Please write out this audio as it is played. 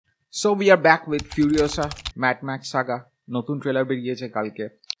So we are back with Furiosa, MAD MAX SAGA. নতুন trailer বেরিয়েছে কালকে,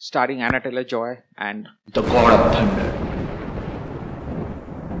 starring Anya Taylor-Joy and the God of Thunder.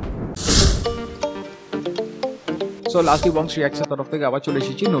 So LASTLY BONGS REACTS এর তরফ থেকে আবার চলে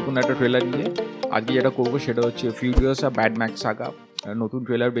এসেছি নতুন একটা ট্রেলার নিয়ে। আজকে যেটা করবো সেটা হচ্ছে Furiosa MAD MAX SAGA। নতুন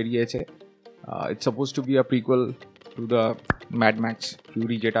ট্রেলার বেরিয়েছে। It's supposed to be a prequel to the MAD MAX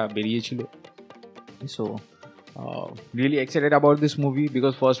Fury যেটা বেরিয়েছিল। So really excited about this movie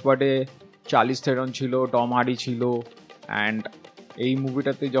because first part এ চার্লিজ থেরন ছিল, টম হার্ডি ছিল, and এই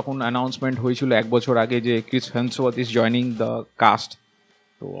মুভিটাতে যখন অ্যানাউন্সমেন্ট হয়েছিল এক বছর আগে যে Chris Hemsworth is joining the caste,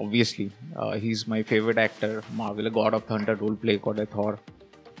 তো obviously he is my favourite actor. মার্ভেলে god of thunder role play করে থর।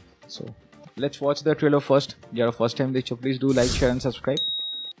 So let's watch the trailer first. যারা ফার্স্ট টাইম দেখছো please do like, share and subscribe.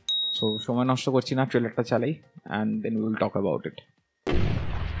 So সময় নষ্ট করছি না, ট্রেলারটা চালাই and then will talk about it.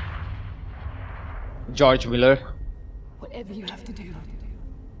 George Miller, whatever you have to do,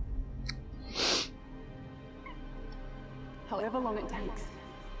 however long it takes,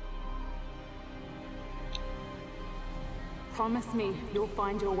 promise me you'll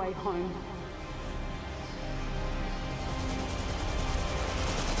find your way home.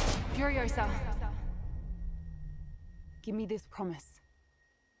 Furiosa, give me this promise.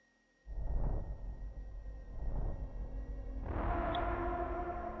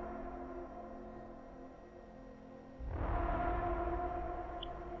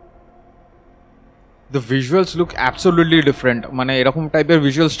 The visuals look absolutely different. মানে এরকম টাইপের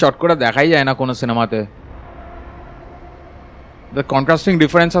visuals চট করে দেখাই যায় না কোনো সিনেমাতে। The contrasting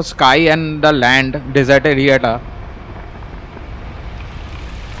difference of sky and the land, desert এরিয়াটা,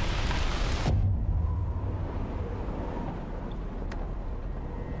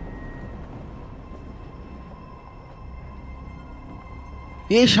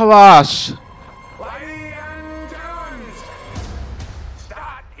 এই শাবাশ।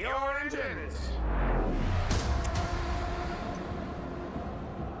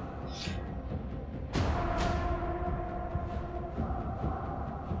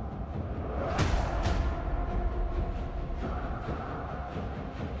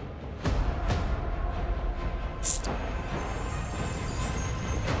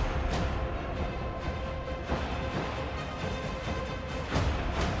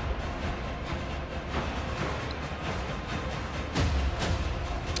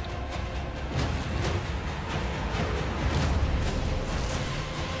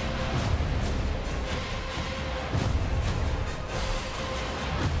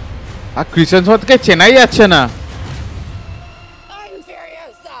 আর ক্রিস হেমসওয়ার্থকে চেনাই যাচ্ছে না। I'm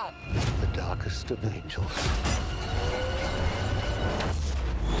Furiosa, The darkest of angels.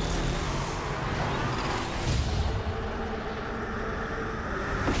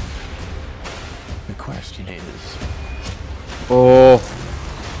 The question is, Oh,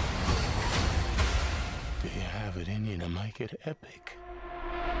 do you have it in you to make it epic?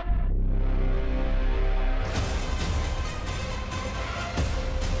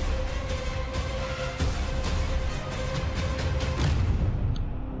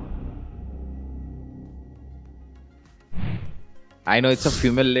 I know it's a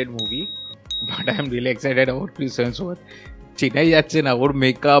female-led movie, but I'm really excited about Chris Hemsworth. চেনাই যাচ্ছে না ওর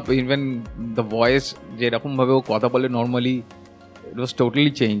makeup, even the voice, যেরকম ভাবে ও কথা বলে normally, it was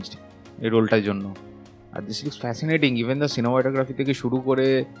totally changed এই রোলটার জন্য। আর this looks fascinating, even the cinematography থেকে শুরু করে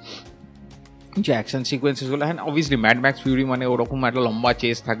যে অ্যাকশন সিকোয়েন্সেসগুলো। হ্যাঁ, অবভিয়াসলি ম্যাড ম্যাক্স ফিউরি মানে ওরকম একটা লম্বা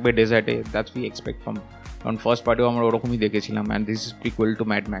চেস থাকবে ডেজার্টে, দ্যাটস উই এক্সপেক্ট ফ্রম, কারণ ফার্স্ট পার্টেও আমরা ওরকমই দেখেছিলাম, and this is prequel two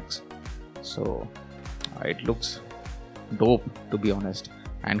mad max. So it looks dope to be honest,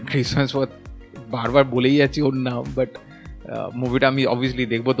 and Chris Hemsworth বারবার বলেই যাচ্ছি ওর নাম, বাট মুভিটা আমি অবভিয়াসলি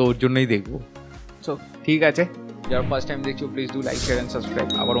দেখবো, তো ওর জন্যই দেখবো। সো ঠিক আছে, যারা ফার্স্ট টাইম দেখছো please do like, share and subscribe.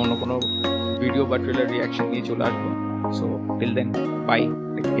 আবার অন্য কোনো ভিডিও বা ট্রেলার রিয়াকশন নিয়ে চলে আসবো। So till then, by,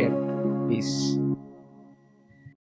 take care, piece.